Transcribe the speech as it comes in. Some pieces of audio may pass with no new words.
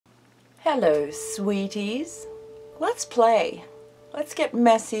Hello, sweeties. Let's play. Let's get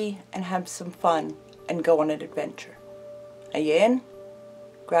messy and have some fun and go on an adventure. Are you in?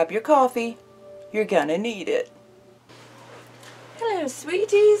 Grab your coffee. You're gonna need it. Hello,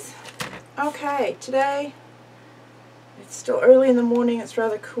 sweeties. Okay, today it's still early in the morning. It's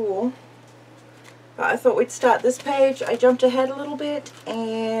rather cool. But I thought we'd start this page. I jumped ahead a little bit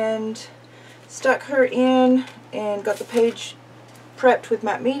and stuck her in and got the page prepped with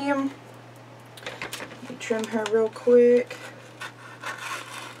matte medium. Let me trim her real quick.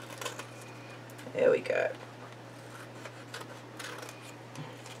 There we go.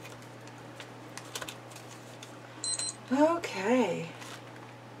 Okay.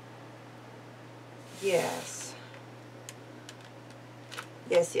 Yes.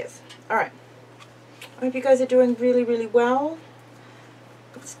 Yes. Alright. I hope you guys are doing really, really well.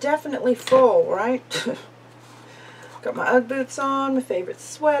 It's definitely fall, right? Got my Ugg boots on, my favorite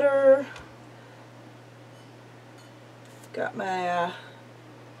sweater. Got my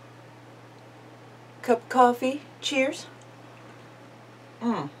cup of coffee. Cheers.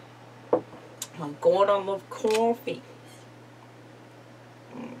 I'm going on love coffee.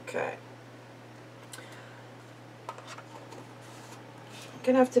 Okay. I'm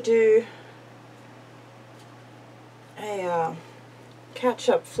gonna have to do a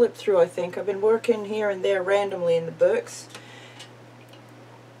catch-up flip through, I think. I've been working here and there randomly in the books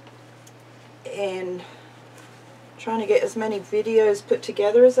and trying to get as many videos put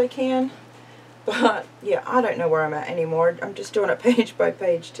together as I can. But yeah, I don't know where I'm at anymore. I'm just doing it page by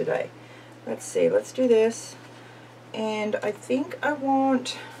page today. Let's see, let's do this. And I think I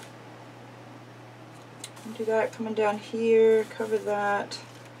want to do that coming down here, cover that.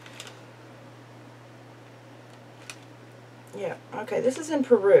 Yeah, okay, this is in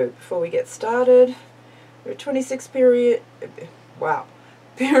Peru before we get started. There are 26 pyramids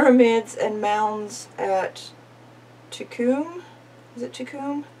and mounds at Tucum. Is it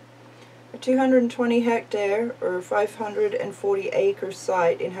Tucum? A 220 hectare or 540 acre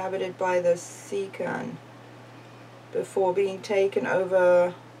site inhabited by the Sican before being taken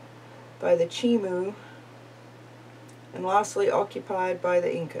over by the Chimu and lastly occupied by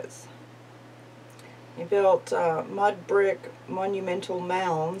the Incas. He built mud brick monumental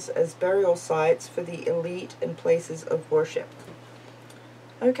mounds as burial sites for the elite and places of worship.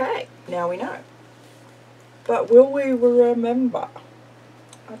 Okay, now we know. But will we remember?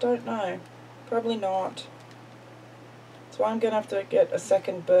 I don't know. Probably not. So I'm going to have to get a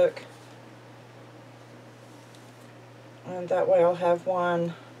second book. And that way I'll have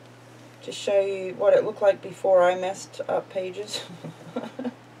one to show you what it looked like before I messed up pages.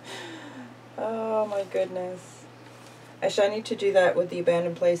 Oh my goodness. Actually, I need to do that with the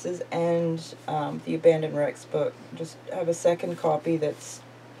Abandoned Places and the Abandoned Wrecks book. Just have a second copy that's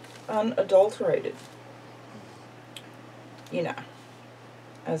unadulterated. You know,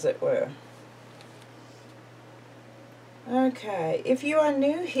 as it were. Okay, if you are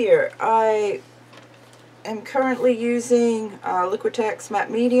new here, I am currently using Liquitex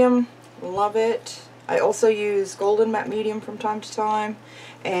Matte Medium. Love it. I also use Golden Matte Medium from time to time,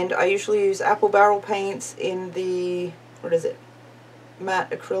 and I usually use Apple Barrel paints in the, what is it,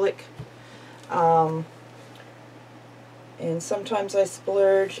 matte acrylic. And sometimes I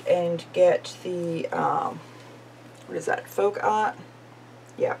splurge and get the, what is that, Folk Art?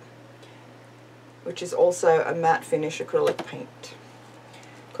 Yeah. Which is also a matte finish acrylic paint.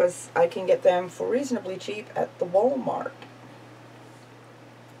 Because I can get them for reasonably cheap at the Walmart.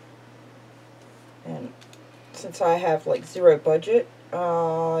 And since I have like zero budget,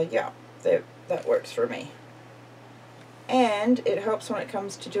 yeah, that works for me. And it helps when it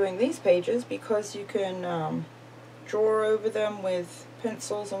comes to doing these pages because you can draw over them with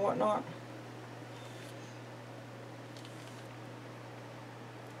pencils and whatnot.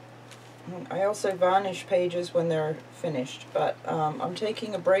 I also varnish pages when they're finished, but I'm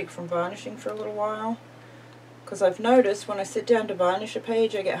taking a break from varnishing for a little while because I've noticed when I sit down to varnish a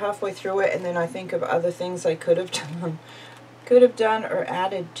page, I get halfway through it and then I think of other things I could have done or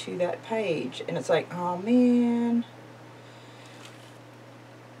added to that page, and it's like, oh man.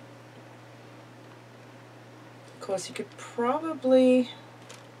 Of course, you could probably,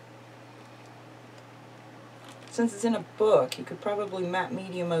 since it's in a book, you could probably matte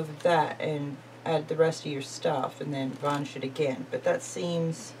medium over that and add the rest of your stuff and then varnish it again. But that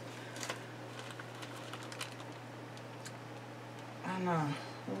seems, I don't know,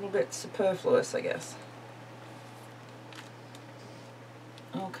 a little bit superfluous, I guess.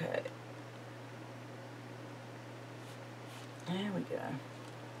 Okay. There we go.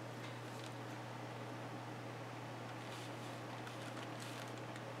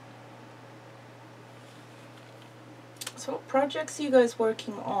 So what projects are you guys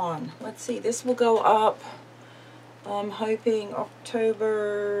working on? Let's see, this will go up, I'm hoping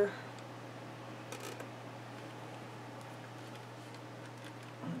October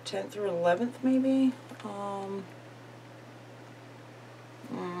 10th or 11th maybe. I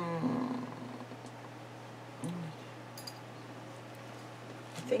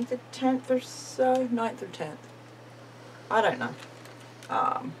think the 10th or so, 9th or 10th. I don't know.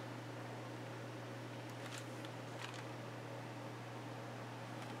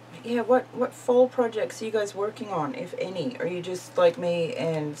 Yeah, what fall projects are you guys working on, if any? Are you just like me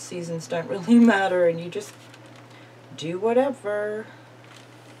and seasons don't really matter and you just do whatever?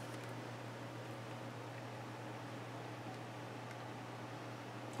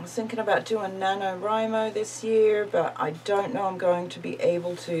 I was thinking about doing NaNoWriMo this year, but I don't know I'm going to be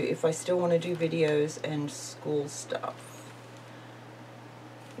able to if I still want to do videos and school stuff,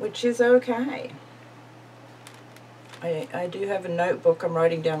 which is okay. I do have a notebook. I'm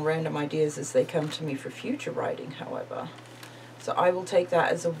writing down random ideas as they come to me for future writing, however. So I will take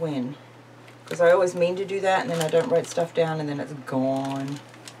that as a win. Because I always mean to do that, and then I don't write stuff down, and then it's gone.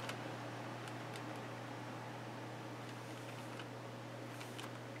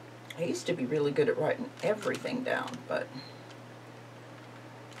 I used to be really good at writing everything down, but...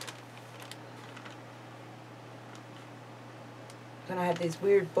 then I had these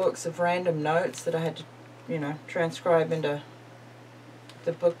weird books of random notes that I had to, you know, transcribe into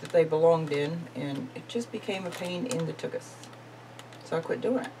the book that they belonged in, and it just became a pain in the tuchus. So I quit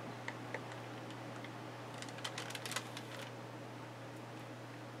doing it.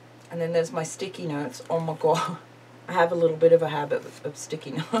 And then there's my sticky notes. Oh my god. I have a little bit of a habit of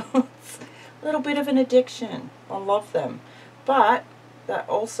sticky notes. A little bit of an addiction. I love them. But that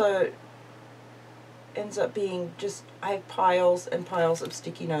also ends up being just, I have piles and piles of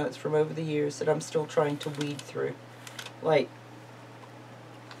sticky notes from over the years that I'm still trying to weed through. Like,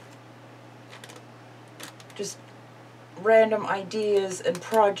 just random ideas and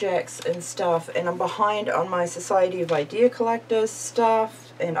projects and stuff, and I'm behind on my Society of Idea Collectors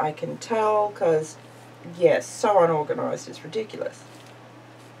stuff, and I can tell because, yes, so unorganized, it's ridiculous.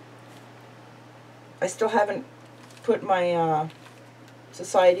 I still haven't put my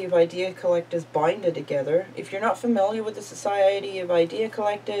Society of Idea Collectors binder together. If you're not familiar with the Society of Idea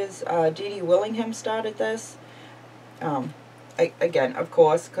Collectors, Dee Dee Willingham started this. Again, of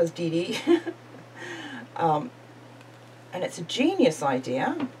course, because Dee Dee. And it's a genius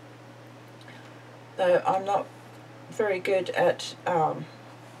idea, though I'm not very good at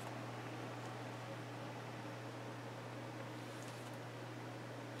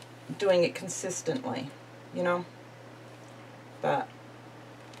doing it consistently, you know, but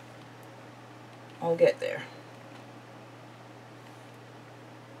I'll get there.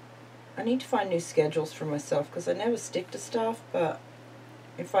 I need to find new schedules for myself because I never stick to stuff, but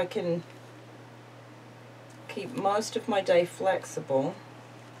if I can keep most of my day flexible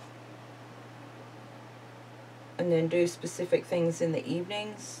and then do specific things in the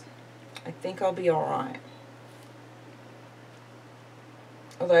evenings, I think I'll be alright.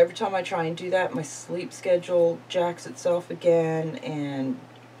 Although every time I try and do that, my sleep schedule jacks itself again, and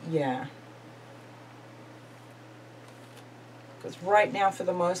yeah. Because right now, for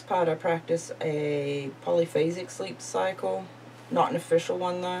the most part, I practice a polyphasic sleep cycle. Not an official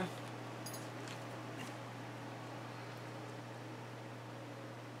one, though.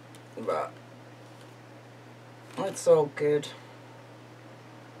 But it's all good.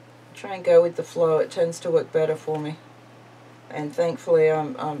 Try and go with the flow. It tends to work better for me. And thankfully,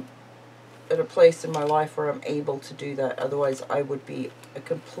 I'm at a place in my life where I'm able to do that. Otherwise, I would be a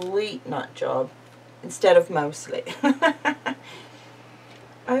complete nut job instead of mostly.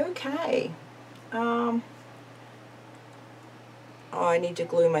 Okay. Oh, I need to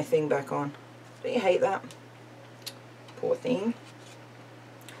glue my thing back on. Don't you hate that? Poor thing.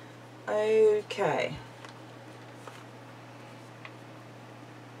 Okay.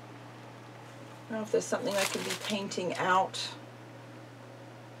 I don't know if there's something I could be painting out.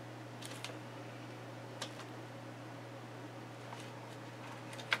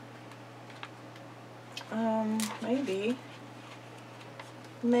 Maybe.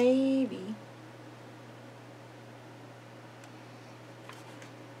 Maybe.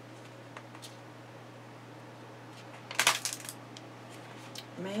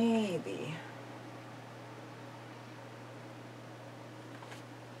 Maybe.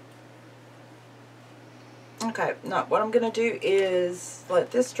 Okay, no, what I'm going to do is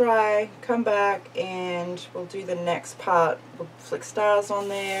let this dry, come back, and we'll do the next part. We'll flick stars on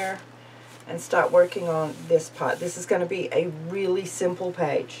there and start working on this part. This is going to be a really simple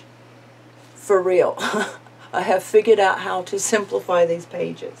page. For real. I have figured out how to simplify these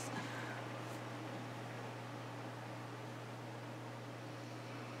pages.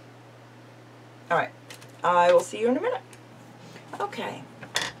 Alright, I will see you in a minute. Okay,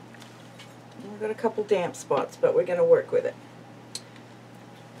 we've got a couple damp spots, but we're going to work with it.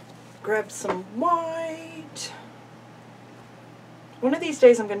 Grab some white. One of these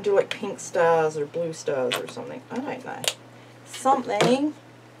days I'm going to do like pink stars or blue stars or something. I don't know. Something.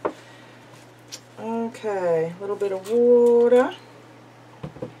 Okay, a little bit of water.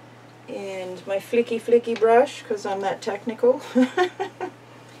 And my flicky brush, because I'm that technical.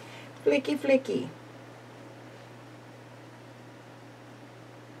 Flicky.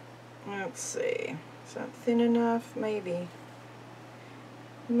 Let's see. Is that thin enough? Maybe.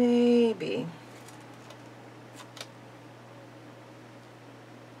 Maybe.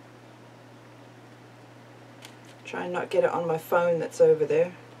 Try and not get it on my phone that's over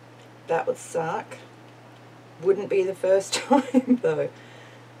there. That would suck. Wouldn't be the first time though.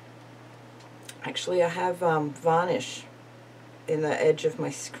 Actually, I have varnish in the edge of my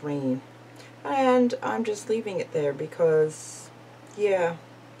screen. And I'm just leaving it there because, yeah.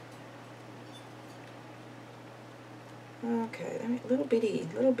 Okay, little bitty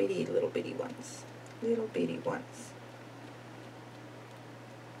ones. Little bitty ones.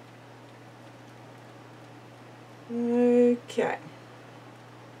 Okay.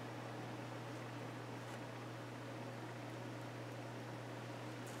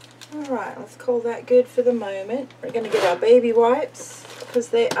 Alright, let's call that good for the moment. We're going to get our baby wipes because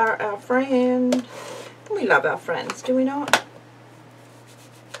they are our friend. We love our friends, do we not?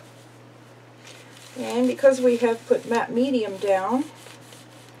 And because we have put matte medium down,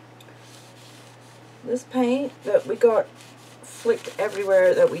 this paint that we got flicked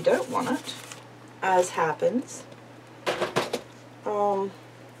everywhere that we don't want it, as happens, will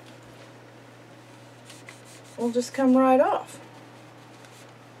just come right off.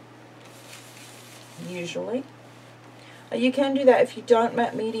 Usually. You can do that if you don't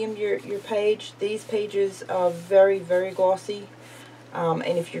matte medium your page. These pages are very glossy, and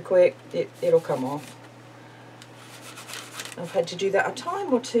if you're quick, it'll come off. I've had to do that a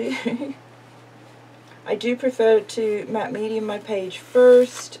time or two. I do prefer to matte medium my page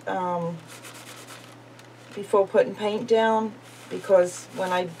first before putting paint down, because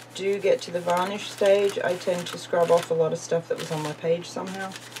when I do get to the varnish stage, I tend to scrub off a lot of stuff that was on my page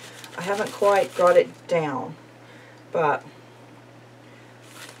somehow. I haven't quite got it down, but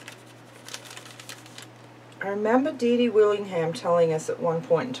I remember Dee Dee Willingham telling us at one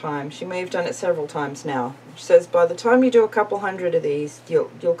point in time, she may have done it several times now, she says by the time you do a couple hundred of these,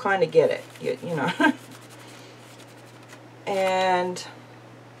 you'll kind of get it, you know. And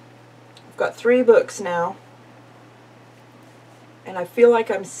I've got 3 books now, and I feel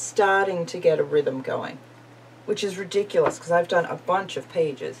like I'm starting to get a rhythm going, which is ridiculous because I've done a bunch of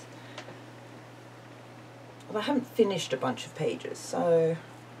pages. Well, I haven't finished a bunch of pages, so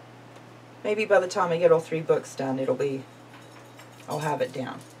maybe by the time I get all 3 books done, I'll have it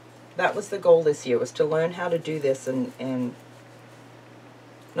down. That was the goal this year, was to learn how to do this and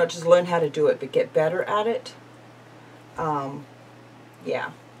not just learn how to do it, but get better at it.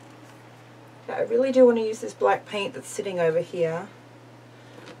 Yeah. I really do want to use this black paint that's sitting over here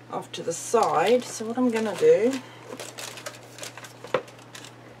off to the side. So what I'm going to do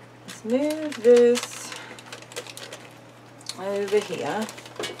is move this over here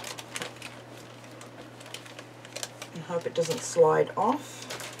and hope it doesn't slide off.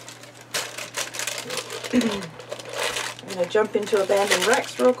 I'm going to jump into Abandoned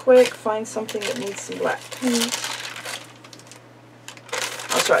Racks real quick, find something that needs some black paint.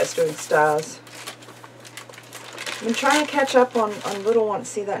 I'll try doing stars. I've been trying to catch up on little ones.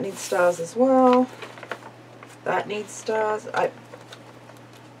 See, that needs stars as well. That needs stars.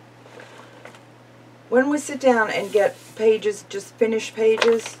 When we sit down and get pages, just finished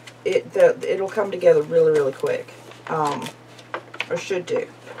pages, it'll come together really quick. Or should do.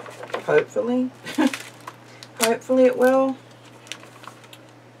 Hopefully. Hopefully it will.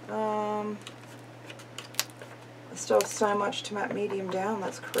 I still have so much to matte medium down.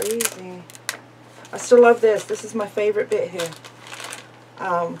 That's crazy. I still love this. This is my favorite bit here.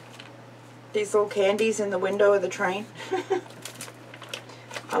 These little candies in the window of the train.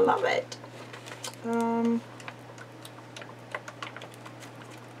 I love it. No.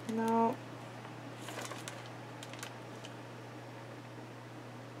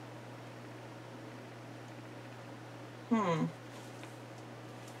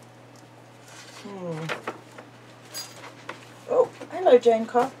 Oh, hello, Jane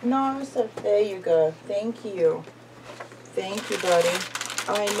Coff. No, so there you go. Thank you. Thank you, buddy.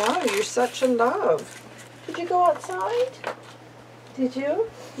 I know, you're such a love. Did you go outside? Did you?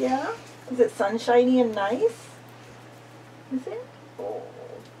 Yeah? Is it sunshiny and nice? Is it? Oh,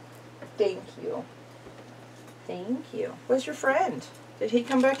 thank you. Thank you. Where's your friend? Did he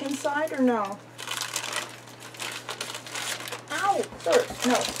come back inside or no? Ow! Sir,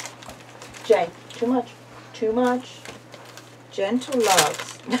 no. Jay, too much. Too much. Gentle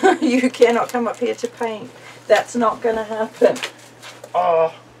loves. You cannot come up here to paint. That's not going to happen.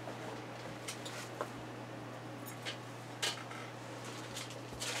 Oh.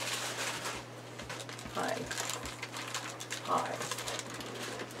 Hi. Hi.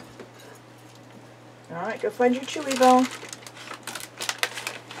 Alright, go find your chewy bone.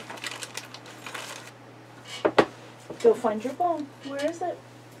 Go find your bone. Where is it?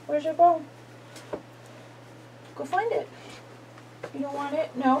 Where's your bone? Go find it. You don't want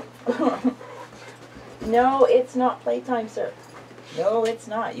it? No. No, it's not playtime, sir. No, it's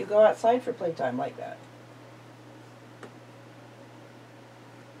not. You go outside for playtime like that.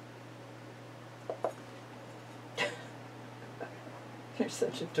 You're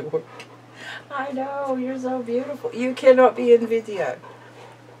such a dork. I know, you're so beautiful. You cannot be in video.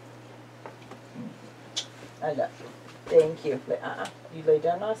 I know. Thank you. You lay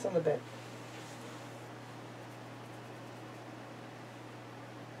down nice on the bed.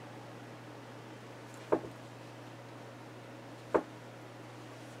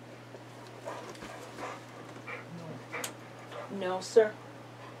 No, sir.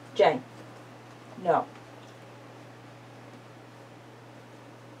 Jane. No.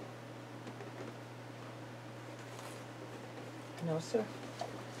 No, sir.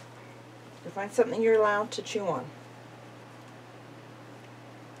 You find something you're allowed to chew on.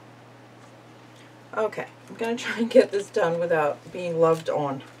 Okay, I'm going to try and get this done without being loved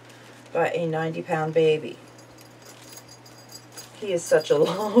on by a 90-pound baby. He is such a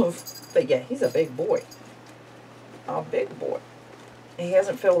love. But yeah, he's a big boy. A big boy. He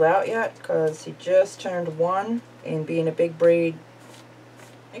hasn't filled out yet because he just turned 1, and being a big breed,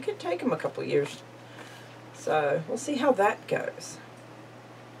 it could take him a couple years. So we'll see how that goes.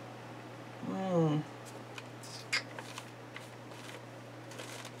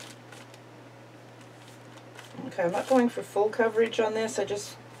 Okay, I'm not going for full coverage on this. I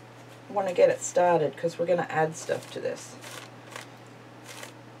just want to get it started because we're going to add stuff to this.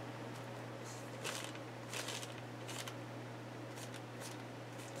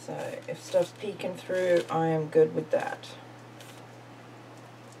 So if stuff's peeking through, I am good with that.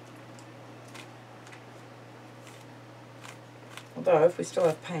 Although if we still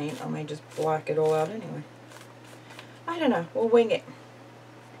have paint, I may just black it all out anyway. I don't know. We'll wing it.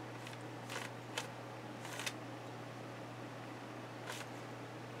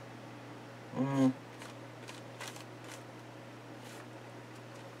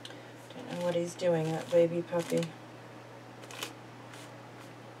 Don't know what he's doing, that baby puppy.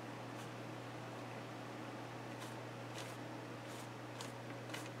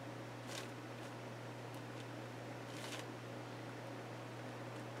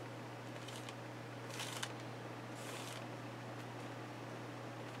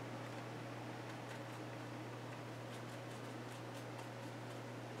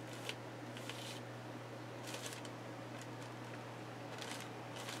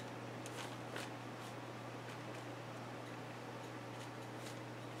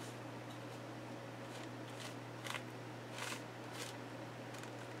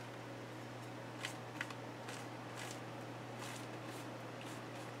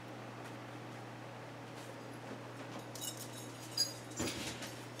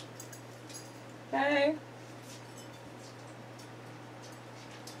 Hey.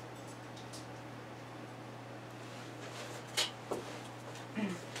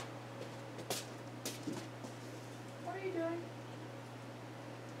 What are you doing?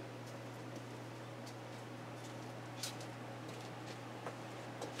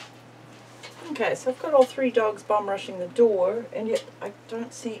 Okay, so I've got all 3 dogs bum rushing the door, and yet I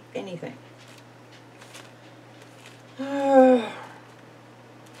don't see anything.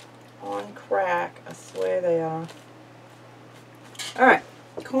 On crack, I swear they are. Alright,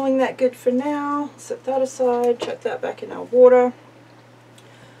 calling that good for now. Set that aside, chuck that back in our water.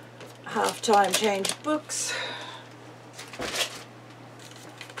 Half-time change books.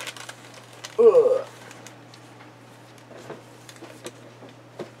 Ugh.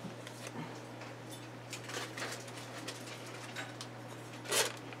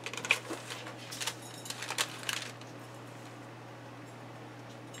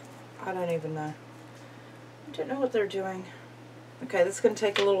 I don't even know. I don't know what they're doing. Okay, this is going to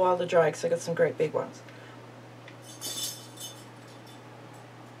take a little while to dry because I got some great big ones.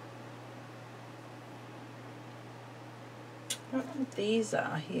 I don't know what these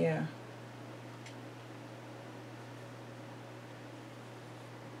are here.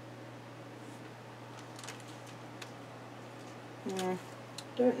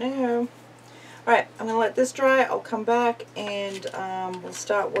 Don't know. Alright, I'm going to let this dry. I'll come back and we'll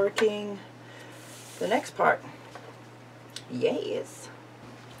start working the next part. Yes.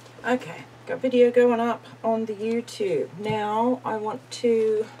 Okay, got video going up on the YouTube. Now I want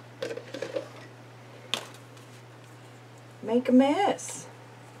to make a mess.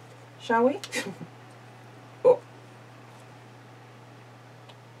 Shall we? Oh.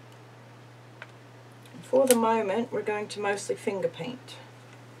 For the moment, we're going to mostly finger paint,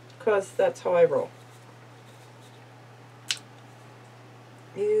 because that's how I roll.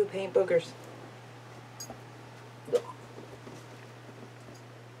 Ew, paint boogers. Ugh.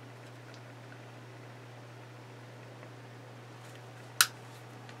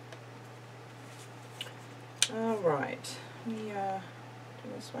 Alright, let me do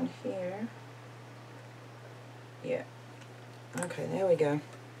this one here. Yeah. Okay, there we go.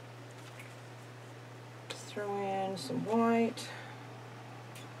 Just throw in some white.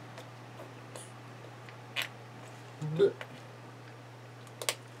 Blech.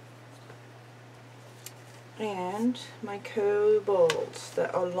 And my kobolds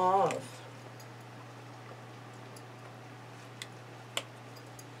that I love.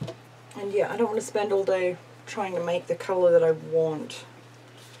 And yeah, I don't want to spend all day trying to make the color that I want.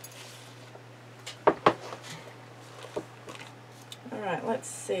 Alright, let's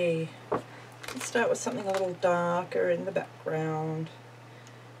see. Let's start with something a little darker in the background.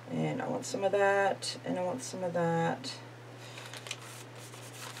 And I want some of that, and I want some of that.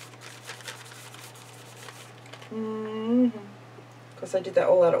 Because I did that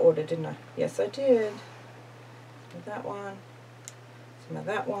all out of order, didn't I? Yes, I did. Some of that one. Some of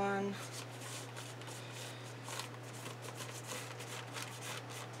that one.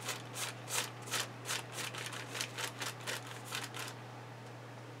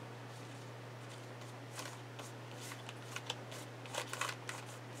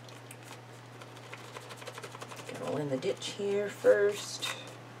 Get all in the ditch here first.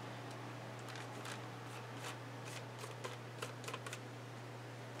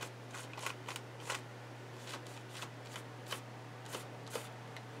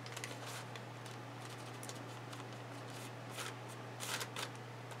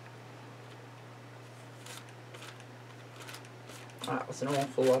 That was an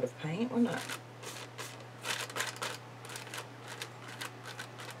awful lot of paint, wasn't it?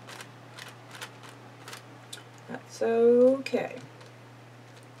 That's okay.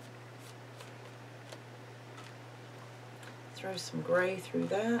 Throw some gray through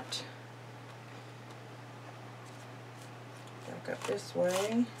that. Back up this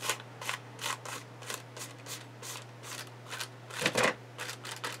way.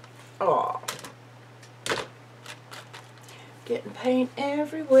 Oh. Getting paint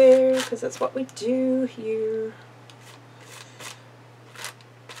everywhere, because that's what we do here.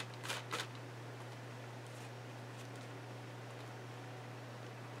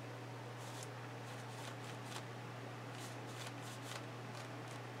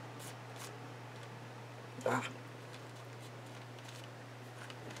 Ah.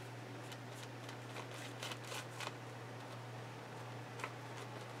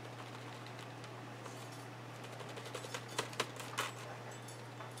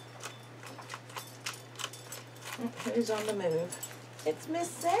 Who's on the move? It's Miss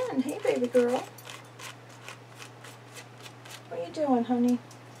San. Hey, baby girl. What are you doing, honey?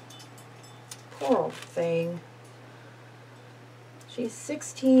 Poor old thing. She's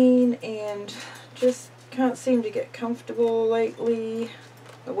 16 and just can't seem to get comfortable lately.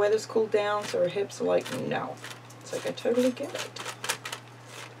 The weather's cooled down, so her hips are like, no. It's like, I totally get it.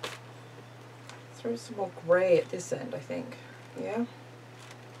 Throw some more gray at this end, I think. Yeah?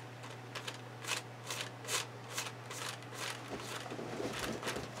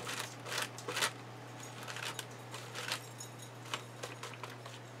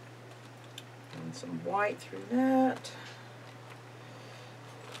 Some white through that.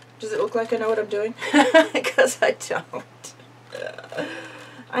 Does it look like I know what I'm doing? Because I don't.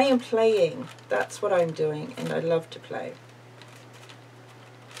 I am playing. That's what I'm doing, and I love to play.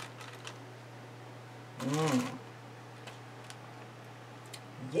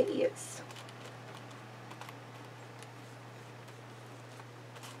 Yes.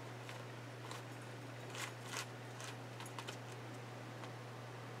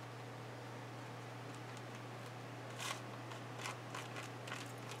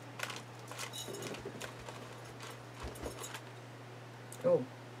 Oh,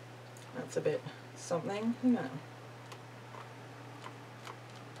 that's a bit something, no.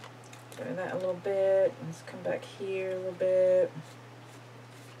 So that a little bit. Let's come back here a little bit.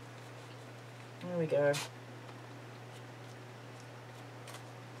 There we go.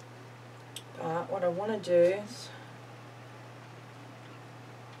 But what I want to do is,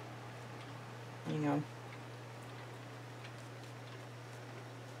 hang on,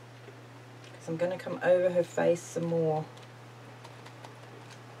 because I'm going to come over her face some more.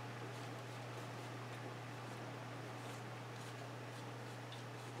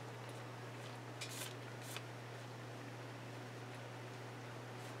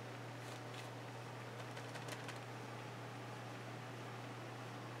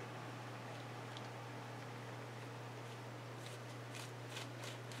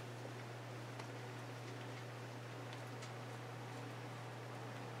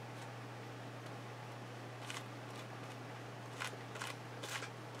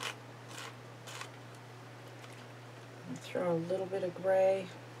 Throw a little bit of gray.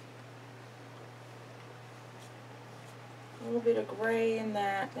 A little bit of gray in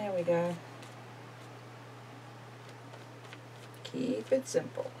that. There we go. Keep it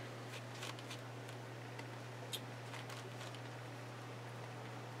simple.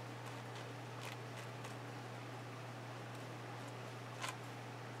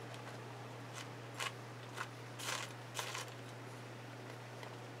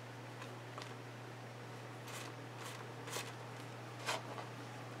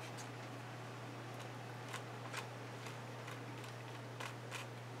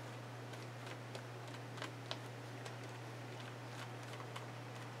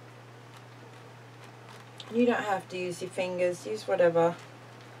 You don't have to use your fingers, use whatever.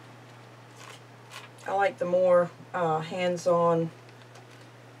 I like the more hands-on,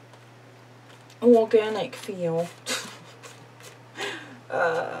 organic feel.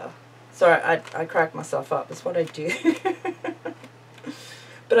 Sorry, I crack myself up, that's what I do.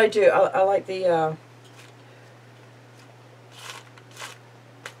 But I do, I like the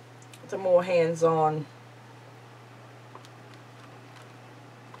more hands-on,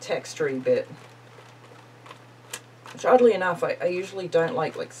 textury bit. Which oddly enough, I usually don't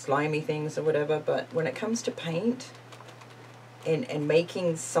like slimy things or whatever, but when it comes to paint and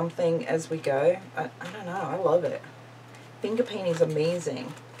making something as we go, I don't know, I love it. Finger painting is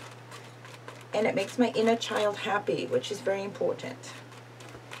amazing. And it makes my inner child happy, which is very important.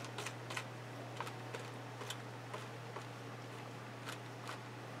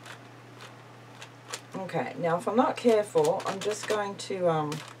 Okay, now if I'm not careful, I'm just going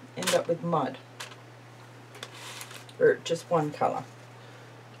to end up with mud. Or just one color.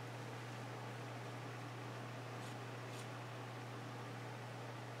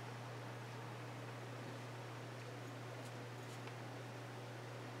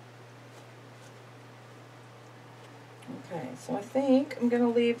 Okay, so I think I'm going to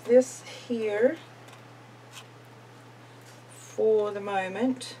leave this here for the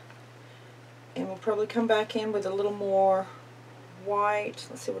moment. And we'll probably come back in with a little more white.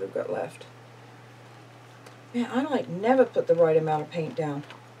 Let's see what we've got left. Man, I never put the right amount of paint down.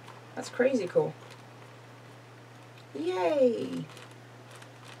 That's crazy cool. Yay!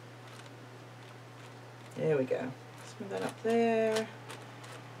 There we go. Let's move that up there.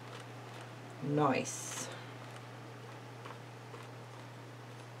 Nice.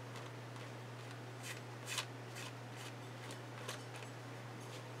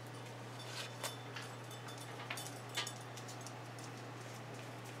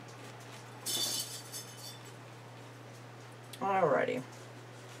 Alrighty.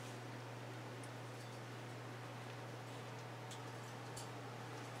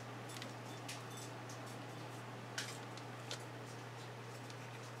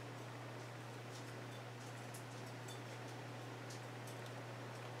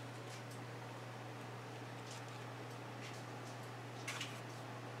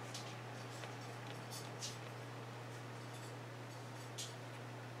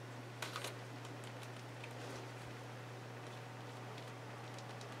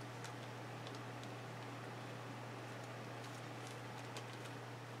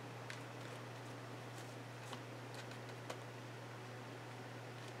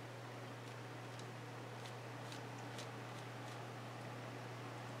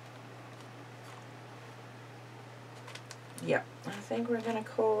 Yeah, I think we're going to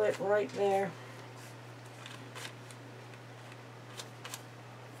call it right there.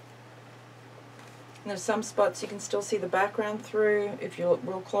 And there's some spots you can still see the background through if you look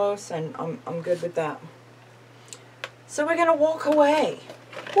real close, and I'm good with that. So we're going to walk away.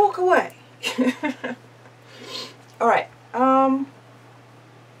 Walk away. Alright, yeah,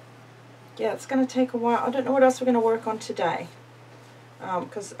 it's going to take a while. I don't know what else we're going to work on today.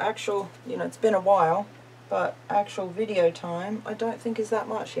 because actual, you know, it's been a while, but actual video time I don't think is that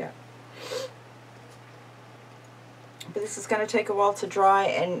much yet. But this is going to take a while to dry,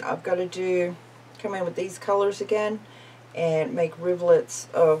 and I've got to come in with these colors again and make rivulets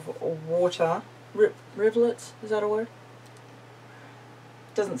of water. Rivulets, is that a word?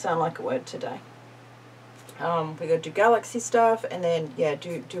 Doesn't sound like a word today. We got to do galaxy stuff, and then yeah,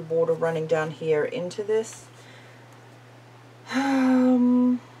 do water running down here into this.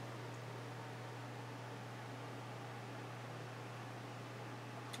 And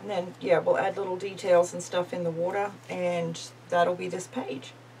then yeah, we'll add little details and stuff in the water, and that'll be this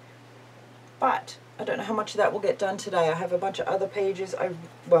page. But I don't know how much of that will get done today. I have a bunch of other pages.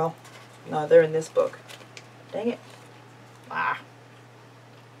 Well, no, they're in this book. Dang it. I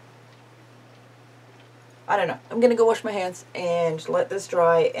don't know. I'm going to go wash my hands and let this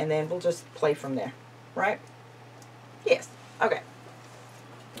dry, and then we'll just play from there. Right? Yes. Okay.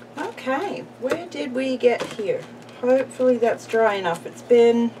 Okay. Where did we get here? Hopefully that's dry enough. It's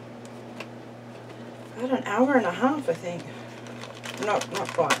been about an hour and a half, I think. Not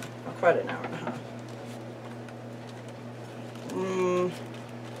quite. Not quite an hour and a half.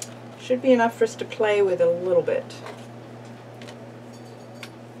 Should be enough for us to play with a little bit.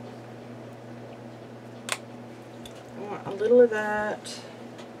 I want a little of that.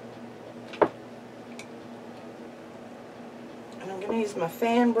 And I'm going to use my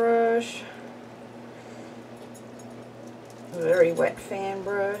fan brush. A very wet fan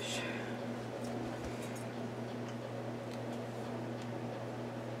brush.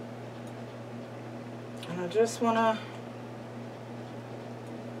 And I just want to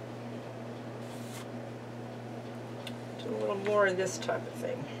do a little more of this type of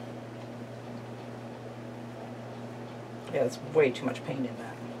thing. Yeah, there's way too much paint in that.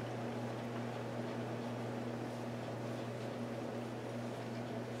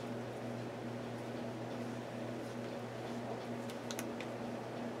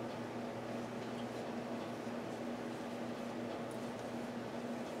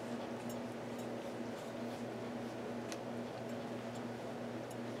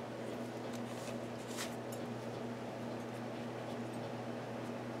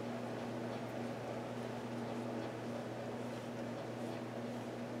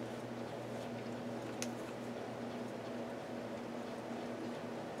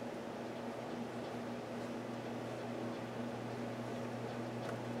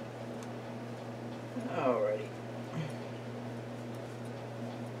 Alrighty.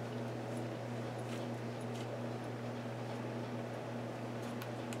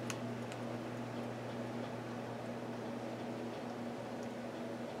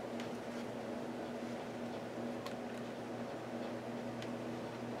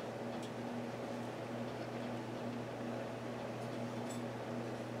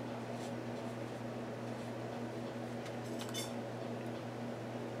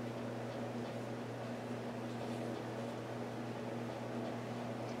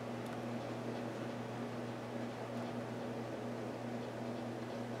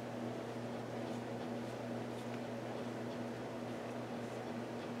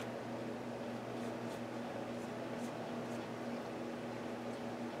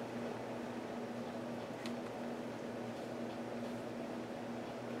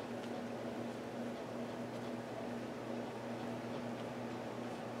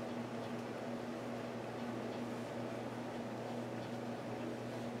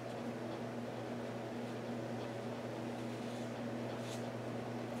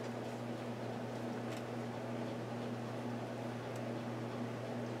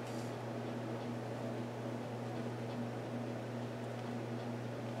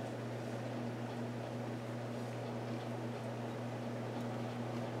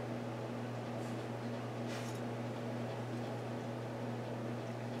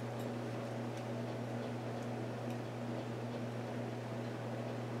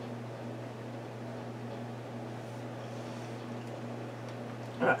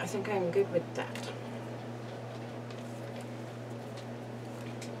 Alright, I think I'm good with that.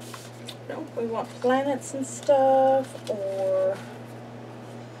 No, we want planets and stuff, or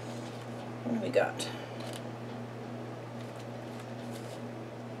what do we got?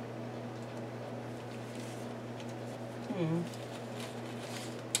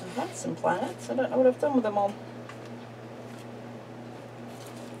 I've had some planets. I don't know what I've done with them all.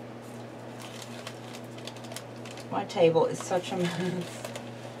 My table is such a mess.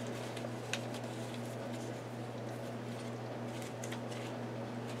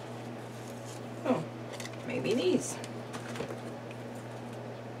 Oh, maybe these.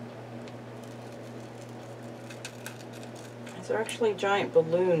 They're actually giant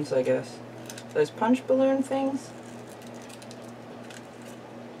balloons, I guess. Those punch balloon things.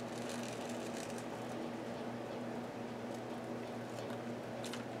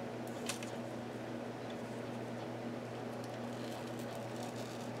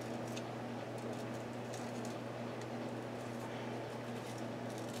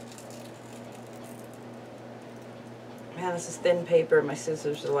 Man, this is thin paper. My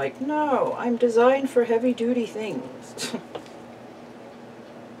scissors are like, no, I'm designed for heavy duty things.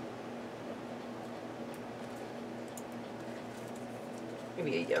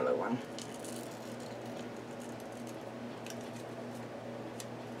 Maybe a yellow one.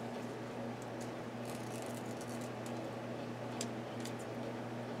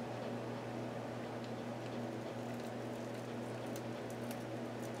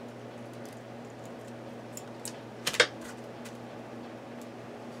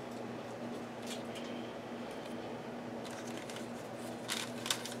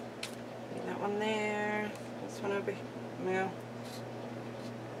 One there, this one over here, yeah.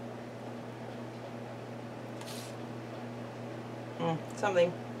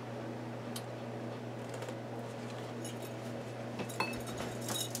 Something.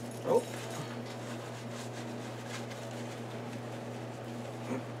 Oh.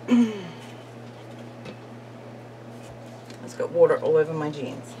 It's got water all over my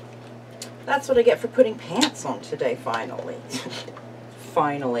jeans. That's what I get for putting pants on today, finally.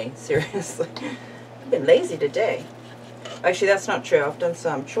 Finally, seriously. I've been lazy today. Actually, that's not true. I've done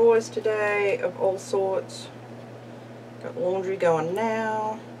some chores today of all sorts. Got laundry going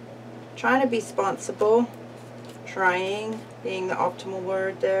now. Trying to be responsible. Trying, being the optimal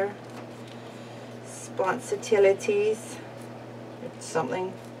word there. Sponsitilities. It's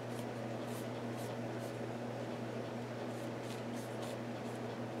something.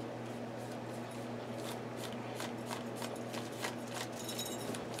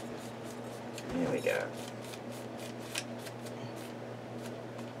 There we go.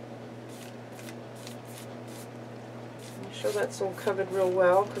 Make sure that's all covered real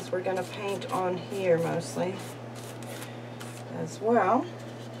well because we're going to paint on here mostly as well.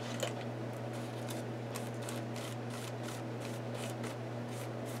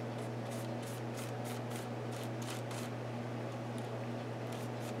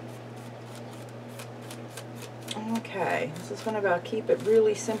 Okay, this is one of our keep it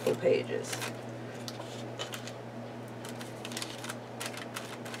really simple pages.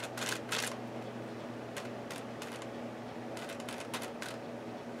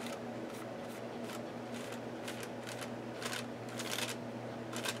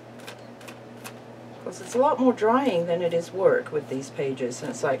 It's a lot more drying than it is work with these pages, and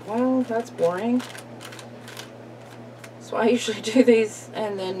it's like, well, that's boring. So I usually do these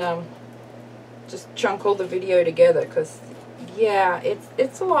and then just chunk all the video together because, yeah,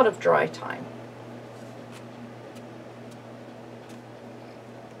 it's a lot of dry time.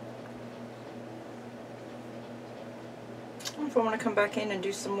 I don't know if I want to come back in and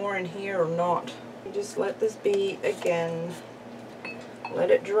do some more in here or not. Just let this be again. Let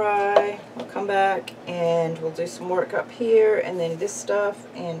it dry. I'll come back and we'll do some work up here and then this stuff,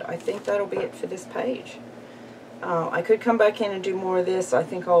 and I think that'll be it for this page. I could come back in and do more of this. I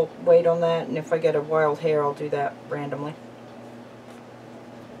think I'll wait on that, and if I get a wild hair I'll do that randomly.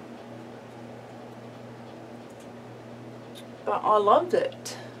 But I loved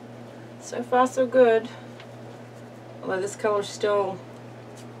it. So far so good. Although this color's still,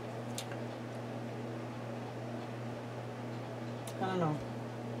 I don't know,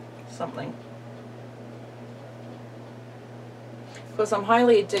 something. Of course, I'm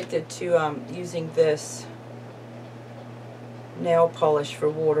highly addicted to using this nail polish for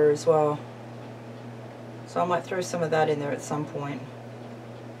water as well. So I might throw some of that in there at some point.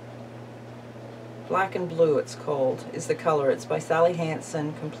 Black and Blue, it's called, is the color. It's by Sally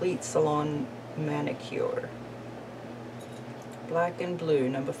Hansen, Complete Salon Manicure. Black and Blue,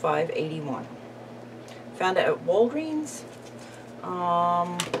 number 581. Found it at Walgreens.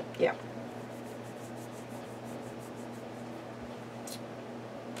 Yeah.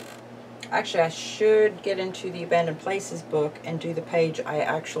 Actually, I should get into the Abandoned Places book and do the page I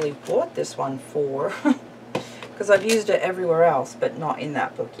actually bought this one for. Because I've used it everywhere else, but not in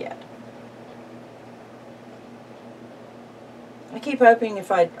that book yet. I keep hoping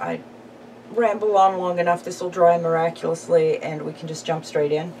if I ramble on long enough, this will dry miraculously and we can just jump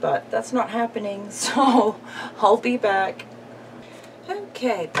straight in. But that's not happening, so I'll be back.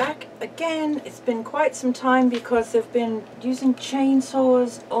 Okay, back again. It's been quite some time because they've been using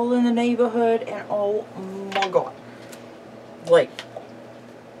chainsaws all in the neighborhood, and oh my god. Like,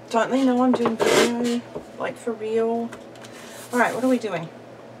 don't they know I'm doing video? Like, for real? Alright, what are we doing?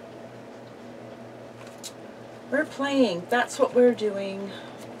 We're playing. That's what we're doing.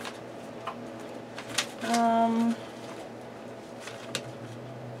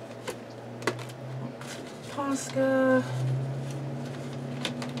 Posca.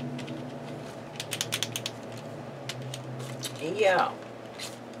 Yeah.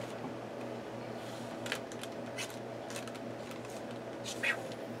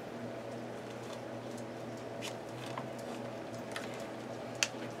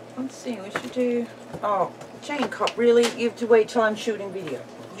 Let's see, we should do... Oh, Jane Cup, really? You have to wait till I'm shooting video.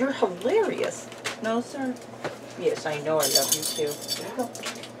 You're hilarious. No, sir. Yes, I know I love you too. Here you go.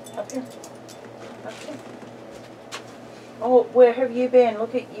 Up here. Up here. Oh, where have you been?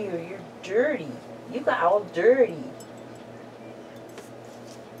 Look at you. You're dirty. You got all dirty.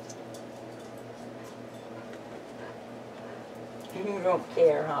 You don't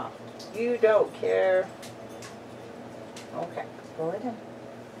care, huh? You don't care. Okay, go ahead.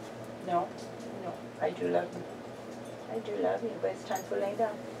 No, no, I do love you. I do love you, but it's time for laying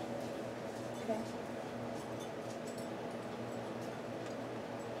down. Okay.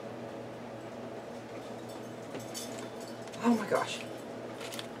 Oh my gosh.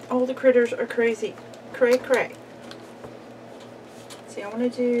 All the critters are crazy. Cray cray. See, I want to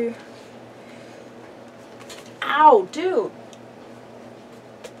do... Ow, dude!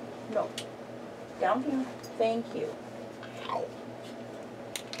 No. Down here. Thank you. Ow.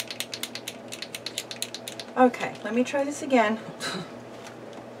 Okay, let me try this again.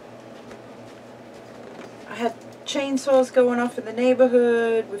 I had chainsaws going off in the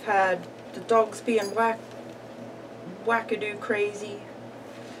neighborhood. We've had the dogs being wackadoo crazy.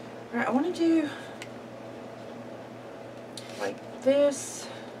 Alright, I want to do like this,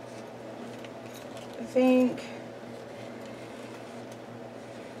 I think,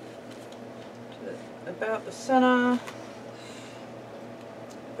 to about the center,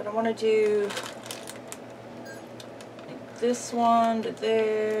 but I want to do like this one to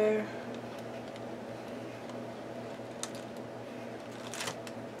there.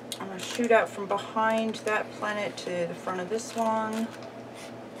 I'm going to shoot out from behind that planet to the front of this one.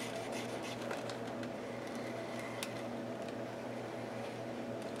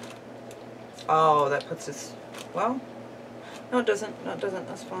 Oh, that puts us, well, no it doesn't, no it doesn't,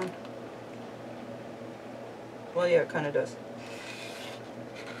 that's fine. Well, yeah, it kind of does.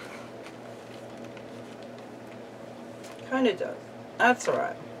 Kind of does. That's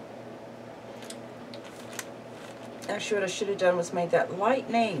alright. Actually, what I should have done was made that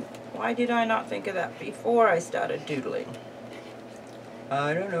lightning. Why did I not think of that before I started doodling?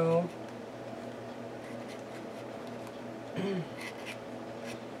 I don't know.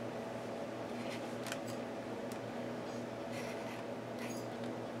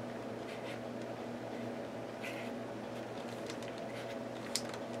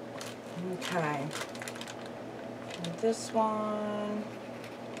 Okay. And this one.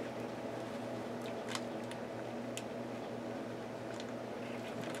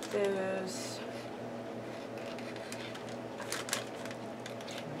 This.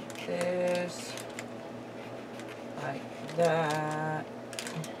 Like this. Like that.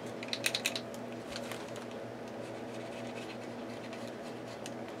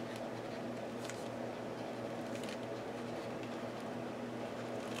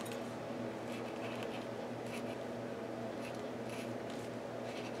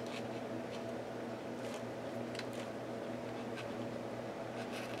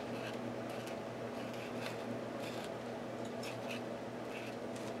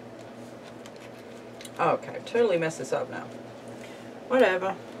 Okay, totally messed this up now.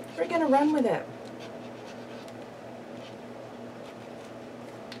 Whatever. We're gonna run with it.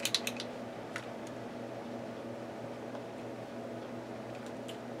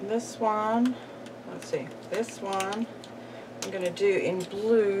 This one, let's see, this one I'm gonna do in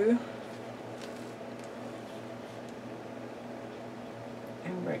blue.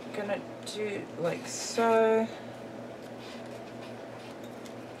 And we're gonna do like so.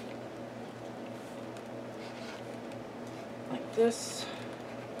 This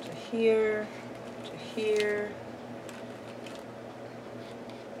to here, to here.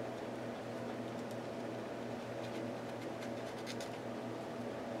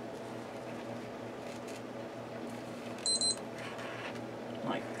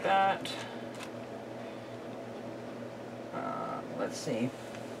 Like that. Let's see.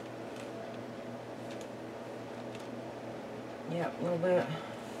 Yep, a little bit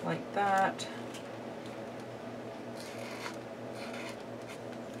like that.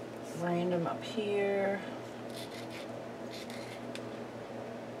 Random up here.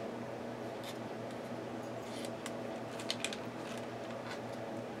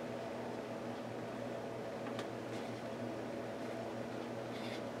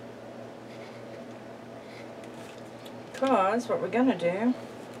 because what we're going to do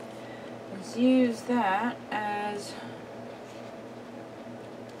is use that as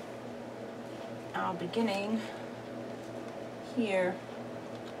our beginning here.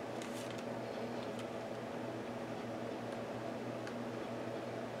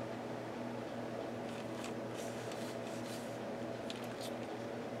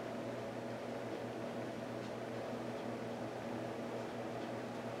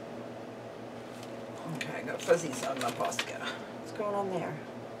 Okay, I got fuzzies on my Posca. What's going on there?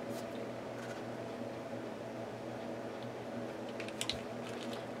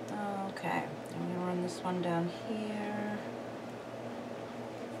 Okay, I'm going to run this one down here.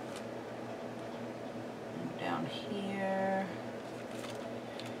 And down here.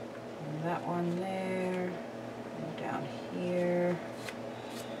 And that one there. And down here.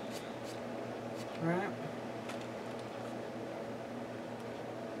 Right.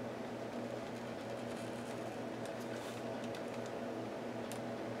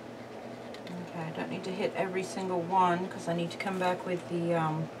 Okay, I don't need to hit every single one because I need to come back with the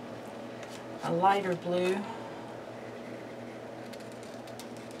a lighter blue.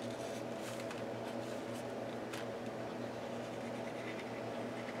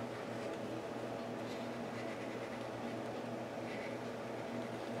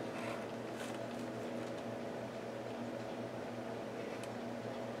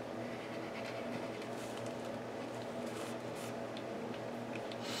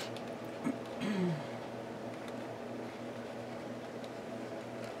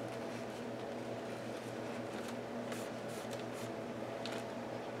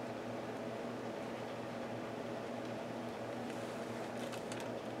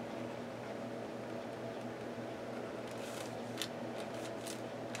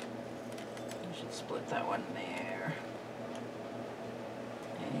 Split that one there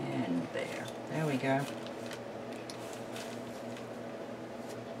and there. There we go.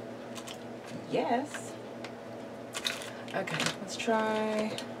 Yes. Okay, let's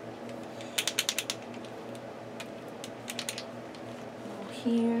try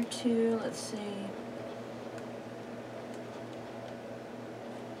here too. Let's see.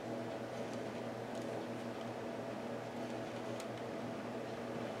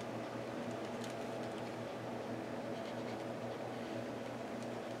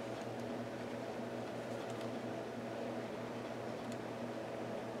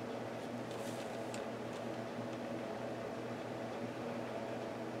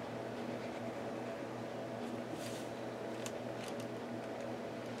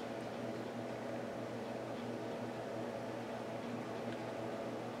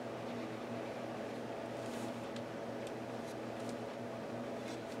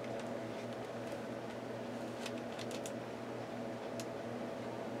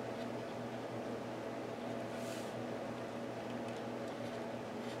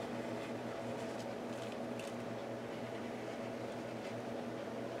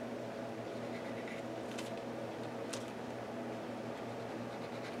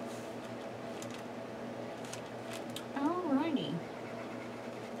 Alrighty.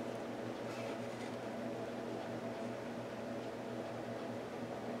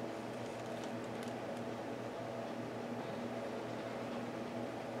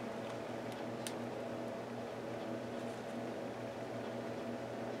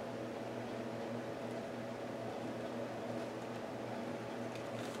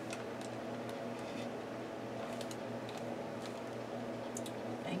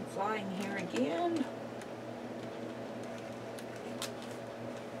 Thing flying here again.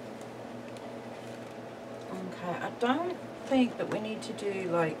 Okay, I don't think that we need to do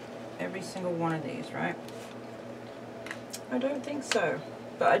like every single one of these, right? I don't think so,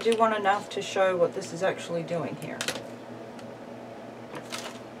 but I do want enough to show what this is actually doing here.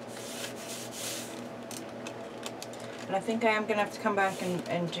 And I think I am going to have to come back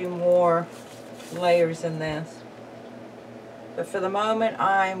and do more layers in this. But for the moment,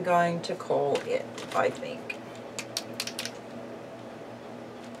 I'm going to call it, I think.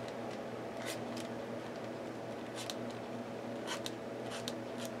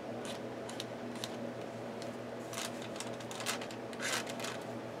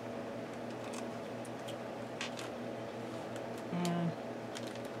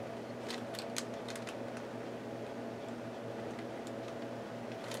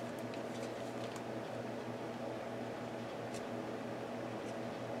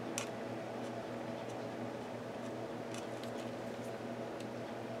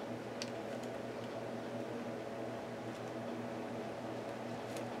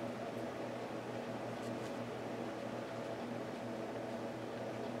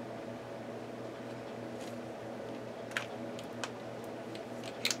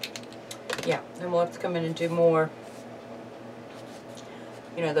 yeah, then we'll have to come in and do more,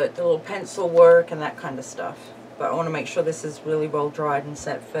 you know, the little pencil work and that kind of stuff. But I want to make sure this is really well dried and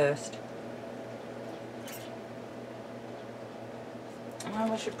set first.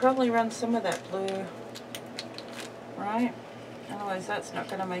 Well, we should probably run some of that blue, right? Otherwise that's not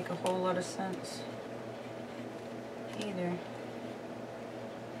going to make a whole lot of sense either.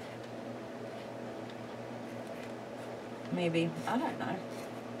 Maybe, I don't know.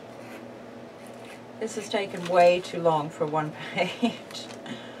 This has taken way too long for one page.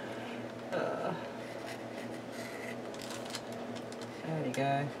 There we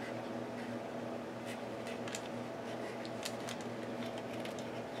go.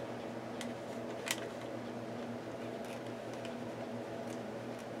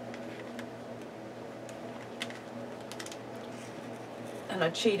 And I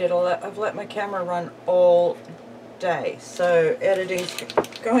cheated. I've let my camera run all day, so editing's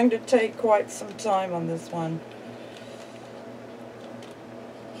going to take quite some time on this one.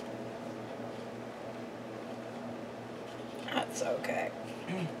 That's okay.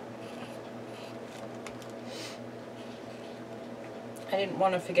 I didn't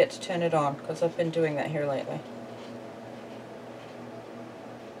want to forget to turn it on because I've been doing that here lately.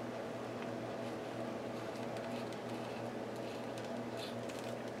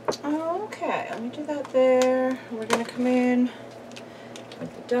 Okay, let me do that there. We're going to come in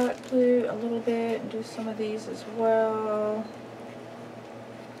with the dark blue a little bit and do some of these as well.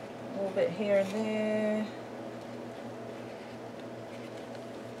 A little bit here and there.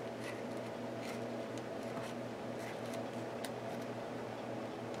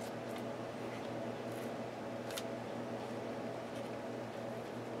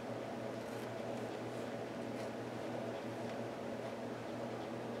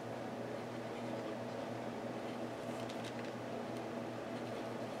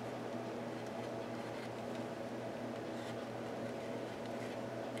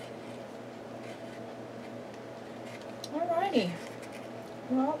 Alrighty,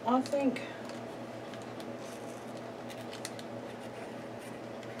 well, I think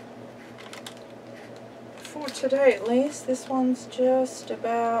for today at least, this one's just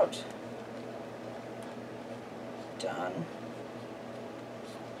about done.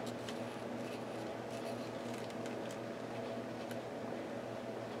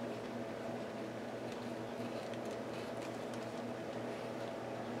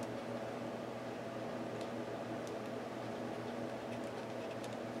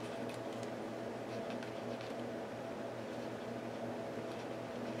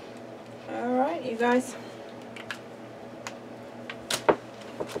 Alright, you guys.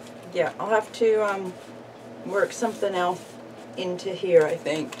 Yeah, I'll have to work something else into here, I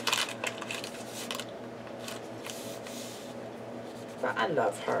think. But I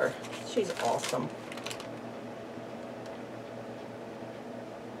love her. She's awesome.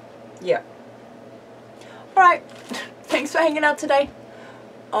 Yeah. Alright, thanks for hanging out today.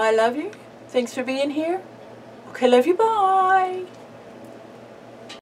 I love you. Thanks for being here. Okay, love you. Bye.